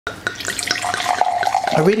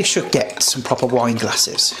I really should get some proper wine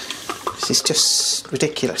glasses. This is just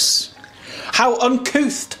ridiculous. How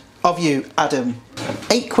uncouth of you, Adam.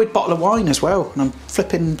 £8 bottle of wine as well, and I'm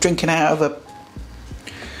flipping drinking out of a...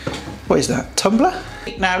 what is that, tumbler?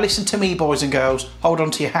 Now listen to me, boys and girls, hold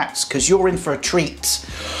on to your hats, because you're in for a treat.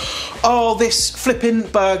 Oh, this flipping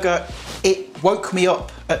burger, it woke me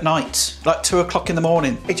up at night, like 2 o'clock in the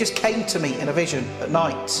morning. It just came to me in a vision at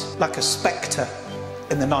night, like a spectre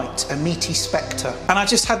in the night, a meaty spectre. And I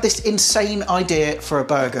just had this insane idea for a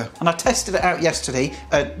burger. And I tested it out yesterday,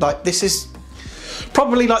 like this is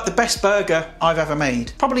probably like the best burger I've ever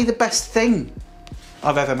made. Probably the best thing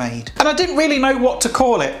I've ever made. And I didn't really know what to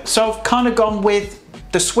call it, so I've kind of gone with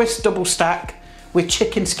the Swiss double stack with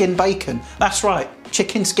chicken skin bacon. That's right,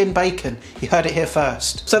 chicken skin bacon. You heard it here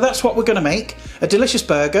first. So that's what we're gonna make. A delicious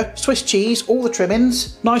burger, Swiss cheese, all the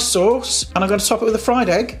trimmings, nice sauce, and I'm gonna top it with a fried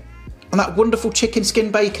egg and that wonderful chicken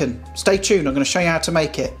skin bacon. Stay tuned, I'm gonna show you how to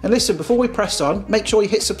make it. And listen, before we press on, make sure you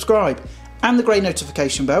hit subscribe and the grey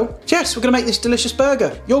notification bell. Yes, we're gonna make this delicious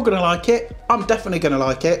burger. You're gonna like it, I'm definitely gonna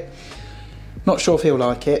like it. Not sure if he'll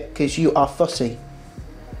like it, because you are fussy.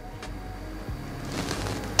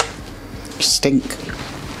 You stink.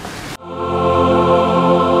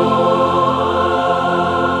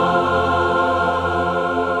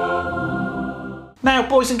 Now,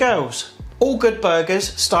 boys and girls, all good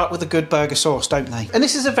burgers start with a good burger sauce, don't they? And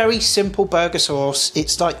this is a very simple burger sauce.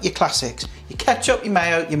 It's like your classics. Your ketchup, your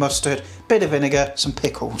mayo, your mustard, bit of vinegar, some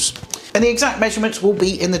pickles. And the exact measurements will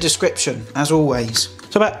be in the description, as always.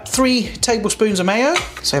 So about 3 tablespoons of mayo,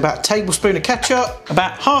 so about a tablespoon of ketchup,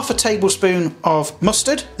 about half a tablespoon of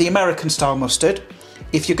mustard, the American style mustard.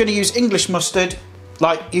 If you're gonna use English mustard,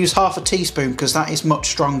 like use half a teaspoon, because that is much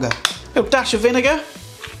stronger. A little dash of vinegar,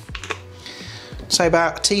 say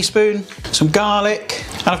about a teaspoon, some garlic,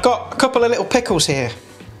 and I've got a couple of little pickles here,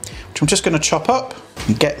 which I'm just gonna chop up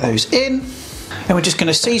and get those in. And we're just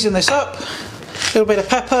gonna season this up, a little bit of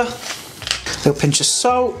pepper, a little pinch of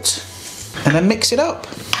salt, and then mix it up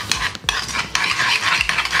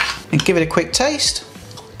and give it a quick taste.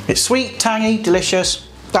 It's sweet, tangy, delicious.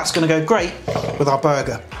 That's gonna go great with our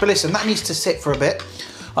burger. But listen, that needs to sit for a bit,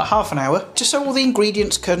 like half an hour, just so all the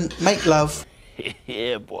ingredients can make love.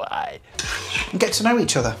 Yeah, boy. And get to know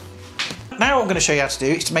each other. Now what I'm gonna show you how to do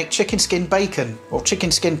is to make chicken skin bacon or chicken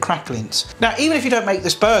skin cracklings. Now, even if you don't make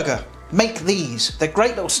this burger, make these. They're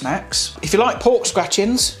great little snacks. If you like pork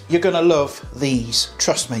scratchings, you're gonna love these,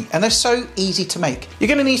 trust me. And they're so easy to make. You're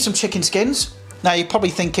gonna need some chicken skins. Now you're probably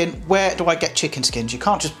thinking, where do I get chicken skins? You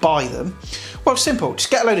can't just buy them. Well, simple, just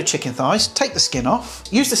get a load of chicken thighs, take the skin off,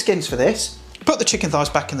 use the skins for this, put the chicken thighs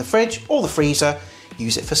back in the fridge or the freezer,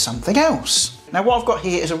 use it for something else. Now what I've got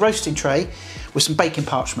here is a roasting tray with some baking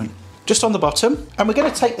parchment, just on the bottom. And we're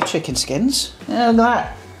gonna take the chicken skins, and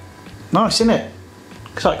that, nice, isn't it?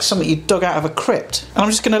 It's like something you dug out of a crypt. And I'm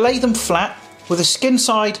just gonna lay them flat with the skin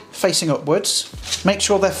side facing upwards. Make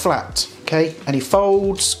sure they're flat, okay? Any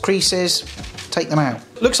folds, creases, take them out.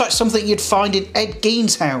 Looks like something you'd find in Ed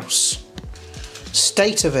Gein's house.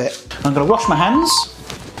 State of it. I'm gonna wash my hands.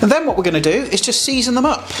 And then what we're gonna do is just season them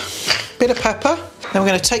up. Bit of pepper, then we're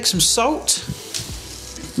gonna take some salt.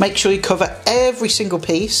 Make sure you cover every single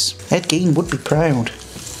piece. Ed Gein would be proud.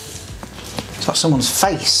 It's like someone's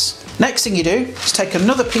face. Next thing you do is take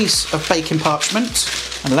another piece of baking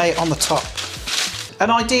parchment and lay it on the top. And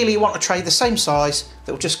ideally you want a tray the same size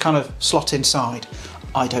that will just kind of slot inside.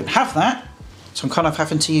 I don't have that, so I'm kind of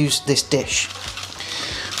having to use this dish.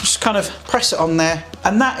 Just kind of press it on there,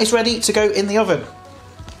 and that is ready to go in the oven.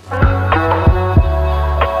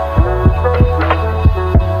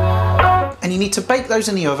 And you need to bake those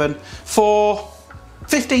in the oven for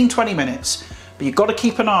 15-20 minutes. But you've got to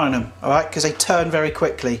keep an eye on them, all right, because they turn very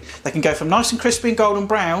quickly. They can go from nice and crispy and golden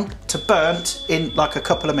brown to burnt in like a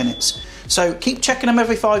couple of minutes. So keep checking them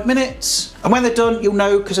every 5 minutes. And when they're done, you'll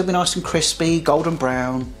know because they'll be nice and crispy, golden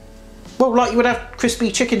brown. Well, like you would have crispy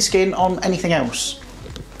chicken skin on anything else.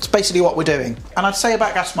 It's basically what we're doing. And I'd say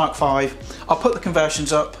about gas mark 5, I'll put the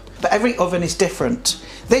conversions up, but every oven is different.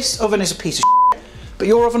 This oven is a piece of shit, but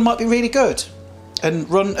your oven might be really good and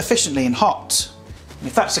run efficiently and hot. And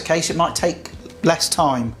if that's the case, it might take less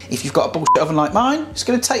time. If you've got a bullshit oven like mine, it's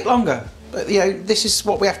going to take longer. But you know, this is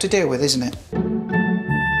what we have to deal with, isn't it?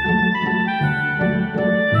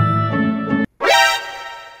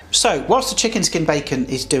 So, whilst the chicken skin bacon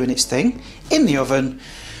is doing its thing in the oven,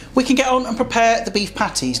 we can get on and prepare the beef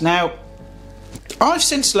patties. Now, I've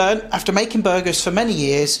since learned, after making burgers for many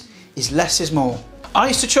years, is less is more. I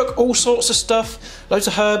used to chuck all sorts of stuff, loads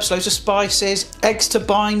of herbs, loads of spices, eggs to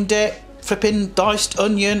bind it, flipping diced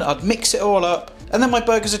onion, I'd mix it all up, and then my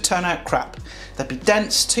burgers would turn out crap. They'd be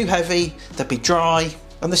dense, too heavy, they'd be dry,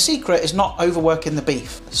 and the secret is not overworking the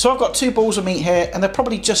beef. So I've got 2 balls of meat here, and they're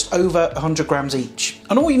probably just over 100 grams each.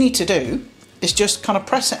 And all you need to do is just kind of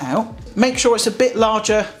press it out. Make sure it's a bit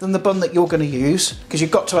larger than the bun that you're going to use, because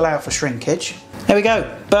you've got to allow for shrinkage. There we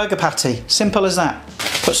go, burger patty, simple as that.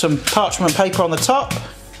 Put some parchment paper on the top,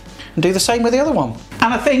 and do the same with the other one.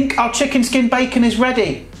 And I think our chicken skin bacon is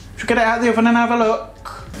ready. Should we get it out of the oven and have a look?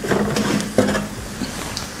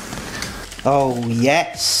 Oh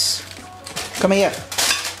yes. Come here.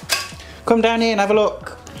 Come down here and have a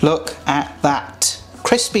look. Look at that.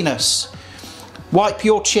 Crispiness. Wipe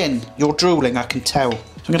your chin. You're drooling, I can tell. So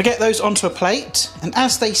I'm going to get those onto a plate, and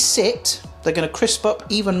as they sit, they're going to crisp up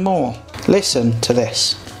even more. Listen to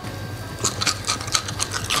this.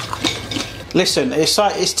 Listen,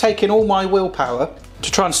 it's taking all my willpower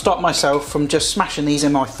to try and stop myself from just smashing these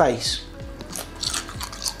in my face.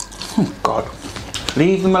 Oh God.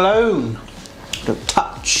 Leave them alone. Don't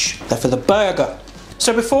touch. They're for the burger.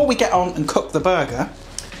 So before we get on and cook the burger,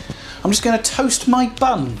 I'm just going to toast my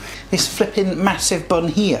bun. This flipping massive bun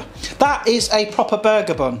here. That is a proper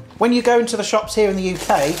burger bun. When you go into the shops here in the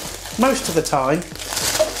UK, most of the time,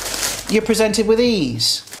 you're presented with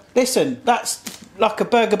these. Listen, that's like a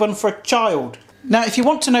burger bun for a child. Now, if you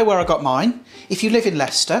want to know where I got mine, if you live in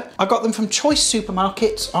Leicester, I got them from Choice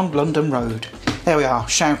Supermarkets on London Road. There we are,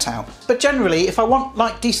 shout out. But generally, if I want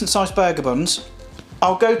like decent sized burger buns,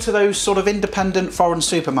 I'll go to those sort of independent foreign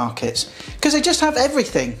supermarkets, because they just have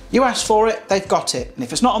everything. You ask for it, they've got it. And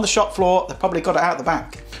if it's not on the shop floor, they've probably got it out the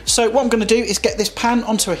back. So what I'm going to do is get this pan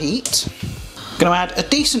onto a heat. I'm going to add a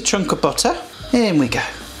decent chunk of butter. In we go.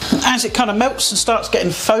 And as it kind of melts and starts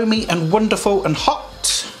getting foamy and wonderful and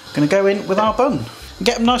hot, I'm going to go in with our bun and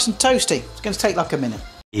get them nice and toasty. It's going to take like a minute.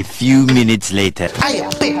 A few minutes later. Hey,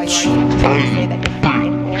 bitch!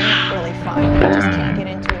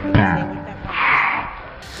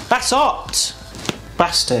 That's hot!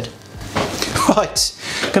 Bastard.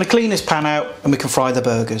 Right, gonna clean this pan out and we can fry the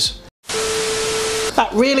burgers. That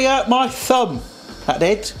really hurt my thumb. That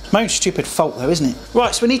did. It's my own stupid fault though, isn't it?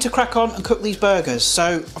 Right, so we need to crack on and cook these burgers.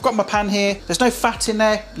 So I've got my pan here. There's no fat in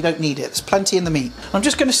there. You don't need it. There's plenty in the meat. I'm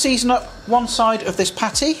just gonna season up one side of this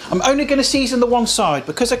patty. I'm only gonna season the one side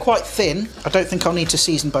because they're quite thin. I don't think I'll need to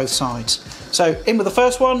season both sides. So in with the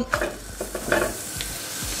first one.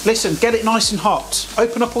 Listen, get it nice and hot.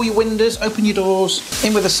 Open up all your windows, open your doors.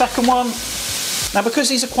 In with the second one. Now because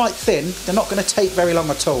these are quite thin, they're not going to take very long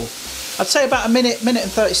at all. I'd say about a minute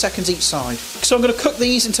and 30 seconds each side. So I'm going to cook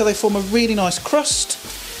these until they form a really nice crust.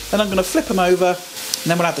 Then I'm going to flip them over, and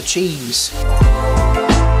then we'll add the cheese.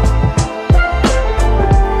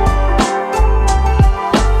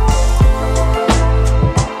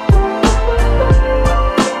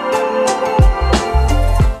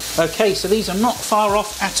 Okay, so these are not far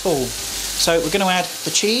off at all. So we're going to add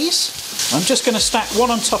the cheese. I'm just going to stack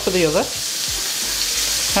one on top of the other.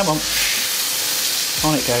 Come on.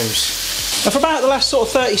 On it goes. And for about the last sort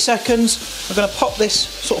of 30 seconds, I'm going to pop this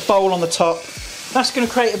sort of bowl on the top. That's going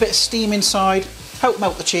to create a bit of steam inside, help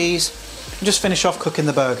melt the cheese, and just finish off cooking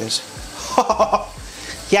the burgers.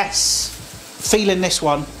 Yes, feeling this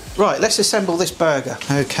one. Right, let's assemble this burger.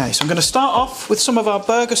 Okay, so I'm going to start off with some of our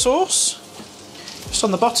burger sauce. Just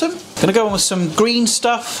on the bottom. Going to go on with some green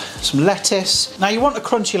stuff, some lettuce. Now you want a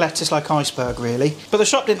crunchy lettuce like iceberg really, but the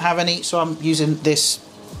shop didn't have any, so I'm using this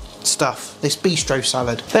stuff, this bistro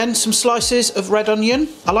salad. Then some slices of red onion.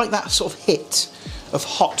 I like that sort of hit of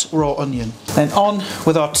hot raw onion. Then on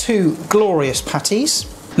with our 2 glorious patties.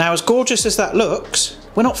 Now as gorgeous as that looks,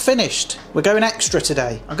 we're not finished. We're going extra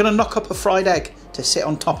today. I'm going to knock up a fried egg to sit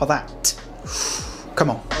on top of that.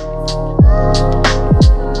 Come on.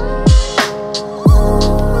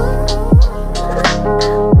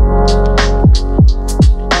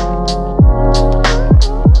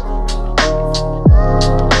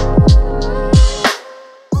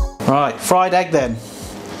 Right, fried egg then.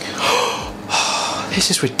 This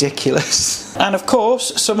is ridiculous. And of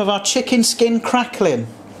course, some of our chicken skin crackling.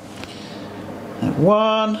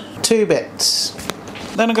 1, 2 bits.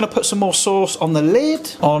 Then I'm going to put some more sauce on the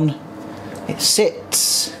lid. On it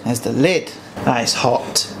sits as the lid. That is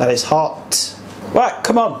hot. That is hot. Right,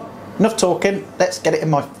 come on. Enough talking. Let's get it in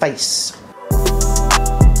my face.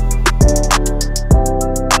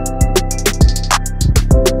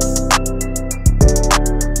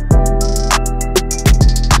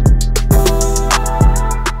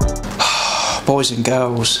 Boys and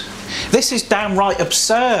girls, this is downright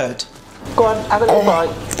absurd. Go on, have a little bite.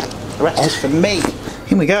 The rest is for me.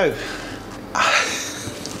 Here we go.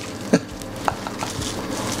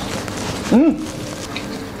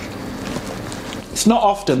 It's not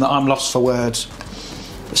often that I'm lost for words.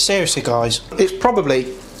 But seriously guys, it's probably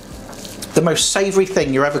the most savoury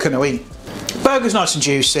thing you're ever going to eat. Burger's nice and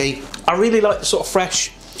juicy. I really like the sort of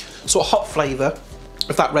fresh, sort of hot flavour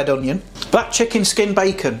of that red onion. But that chicken skin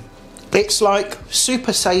bacon, it's like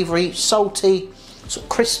super savoury, salty, sort of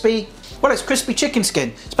crispy. Well, it's crispy chicken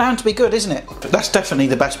skin. It's bound to be good, isn't it? But that's definitely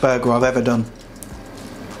the best burger I've ever done.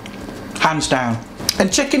 Hands down.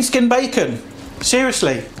 And chicken skin bacon,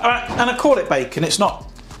 seriously. And I call it bacon, it's not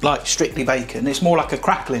like strictly bacon, it's more like a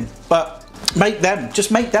crackling. But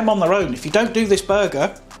just make them on their own. If you don't do this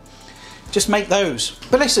burger, just make those.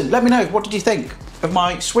 But listen, let me know, what did you think of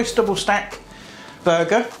my Swiss double stack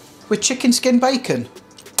burger with chicken skin bacon?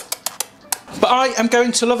 But I am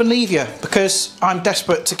going to love and leave you because I'm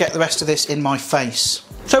desperate to get the rest of this in my face.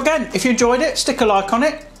 So again, if you enjoyed it, stick a like on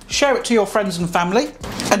it, share it to your friends and family,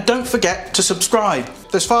 and don't forget to subscribe.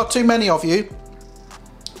 There's far too many of you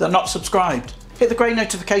that are not subscribed. Hit the grey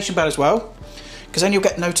notification bell as well, because then you'll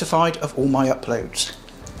get notified of all my uploads.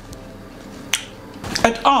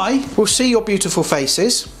 And I will see your beautiful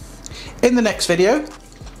faces in the next video.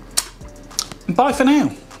 Bye for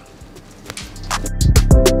now.